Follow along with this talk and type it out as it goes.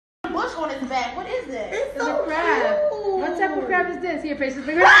on his back. What is this? It's a crab. Cute. What type of crab is this? Here, face the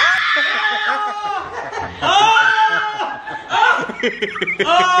crab.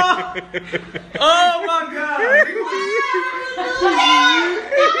 Oh my God!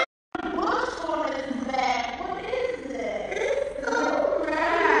 What's on his back? What is this? It's a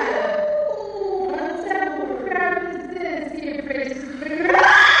crab. What type of crab is this? Here, face the crab.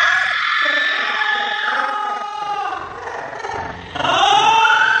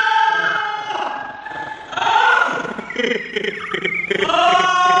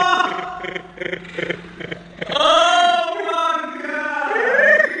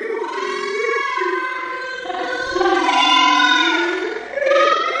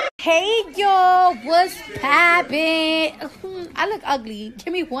 Hey y'all, what's poppin'? I look ugly.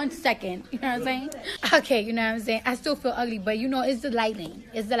 Give me 1 second. You know what I'm saying? Okay, you know what I'm saying? I still feel ugly, but you know, it's the lighting.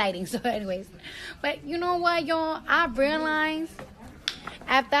 It's the lighting. So anyways. But you know what, y'all? I realized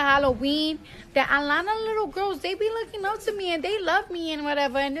after Halloween that a lot of little girls, they be looking up to me and they love me and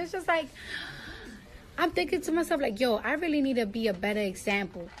whatever. And it's just like, I'm thinking to myself like, yo, I really need to be a better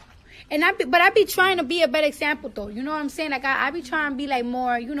example. And I be trying to be a better example though. You know what I'm saying? Like I be trying to be like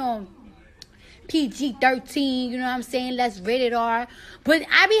more, you know, PG-13, you know what I'm saying? Less rated R. But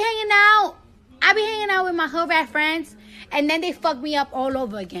I be hanging out with my hood rat friends, and then they fuck me up all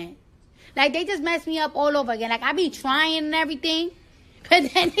over again. Like they just mess me up all over again. Like I be trying and everything,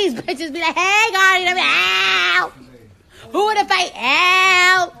 but then these bitches be like, hey Cardi, I'm like, ow! Who wanna fight?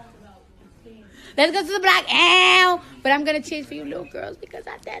 Ow! Let's go to the block. Ow! But I'm gonna cheer for you little girls because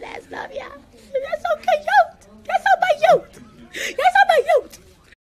I dead ass love y'all. That's so cute. That's so my youth. That's so my youth.